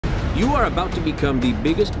You are about to become the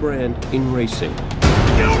biggest brand in racing.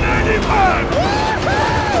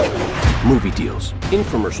 Movie deals,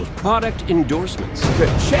 infomercials, product endorsements.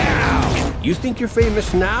 Ka-chow! You think you're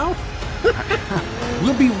famous now?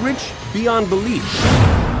 We'll be rich beyond belief.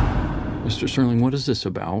 Mr. Sterling, what is this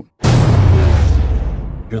about?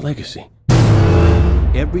 Your legacy.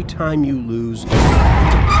 Every time you lose,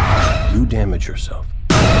 you damage yourself.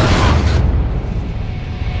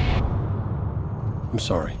 I'm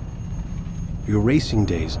sorry. Your racing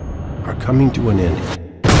days are coming to an end.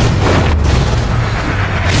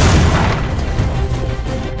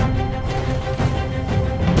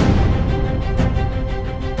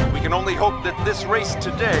 We can only hope that this race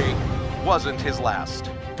today wasn't his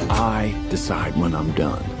last. I decide when I'm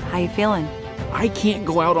done. How you feeling? I can't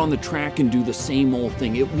go out on the track and do the same old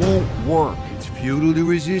thing. It won't work. It's futile to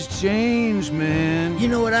resist change, man. You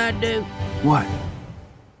know what I'd do? What?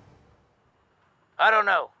 I don't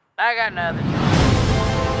know. I got nothing.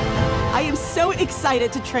 I am so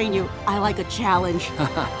excited to train you. I like a challenge.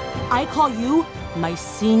 I call you my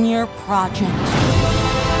senior project.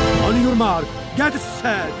 On your mark, get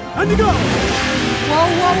set, and go! Whoa,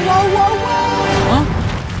 whoa, whoa, whoa, whoa! Huh?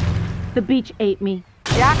 The beach ate me.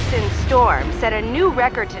 Jackson Storm set a new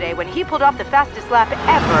record today when he pulled off the fastest lap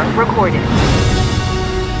ever recorded.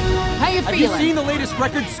 How you feeling? Have you seen the latest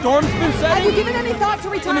record Storm's been setting? Have you given any thought to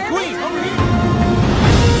retirement? McQueen, over here!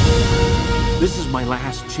 This is my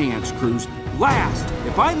last chance, Cruz. Last!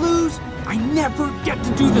 If I lose, I never get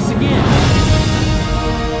to do this again.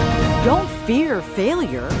 Don't fear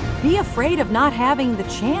failure. Be afraid of not having the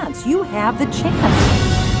chance. You have the chance.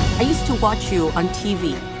 I used to watch you on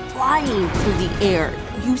TV, flying through the air.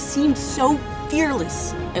 You seemed so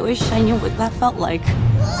fearless. I wish I knew what that felt like.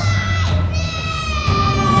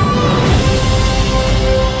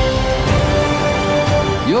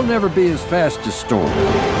 You'll never be as fast as Storm,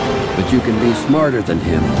 but you can be smarter than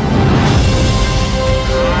him.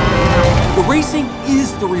 The racing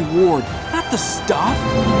is the reward, not the stuff.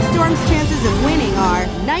 Storm's chances of winning are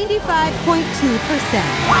 95.2%.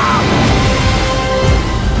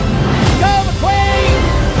 Go, McQueen!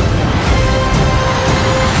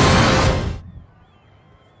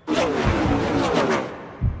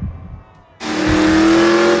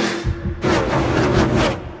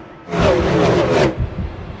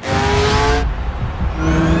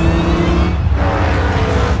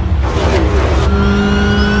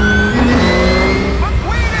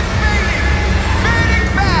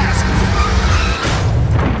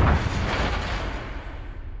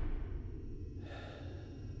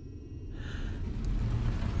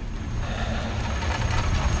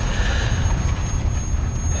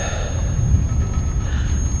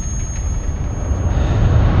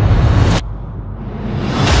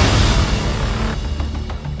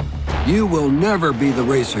 You will never be the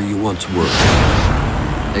racer you once were.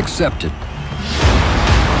 Accept it.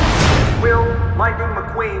 Will Lightning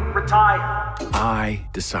McQueen retire? I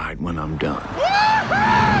decide when I'm done.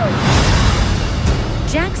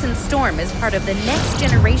 Jackson Storm is part of the next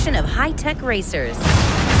generation of high-tech racers.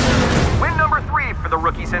 Win number 3 for the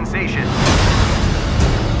rookie sensation.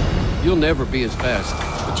 You'll never be as fast,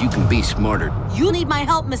 but you can be smarter. You need my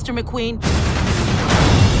help, Mr. McQueen.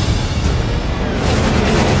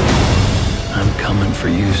 I'm coming for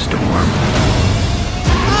you, Storm.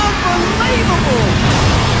 Unbelievable!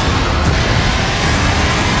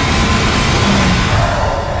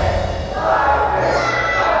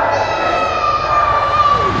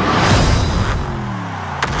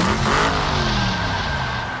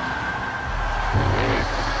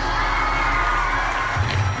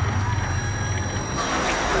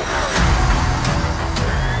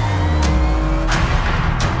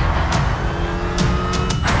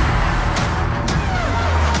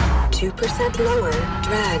 2% lower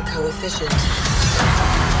drag coefficient.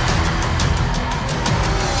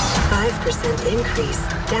 5% increase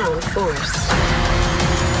downforce.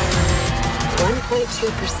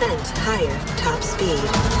 1.2% higher top speed.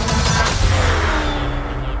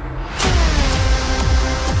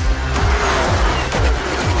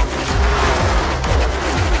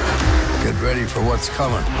 Get ready for what's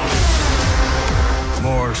coming.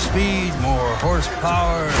 More speed, more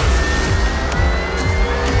horsepower,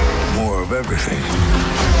 more of everything.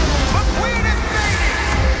 McQueen is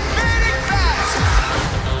fading fast!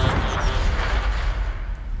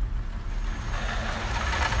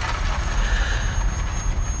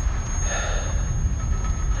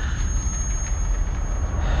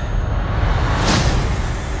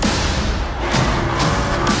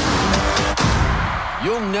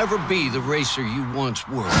 You'll never be the racer you once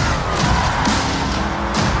were.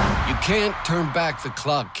 You can't turn back the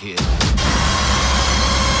clock, kid.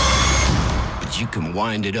 you can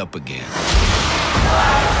wind it up again.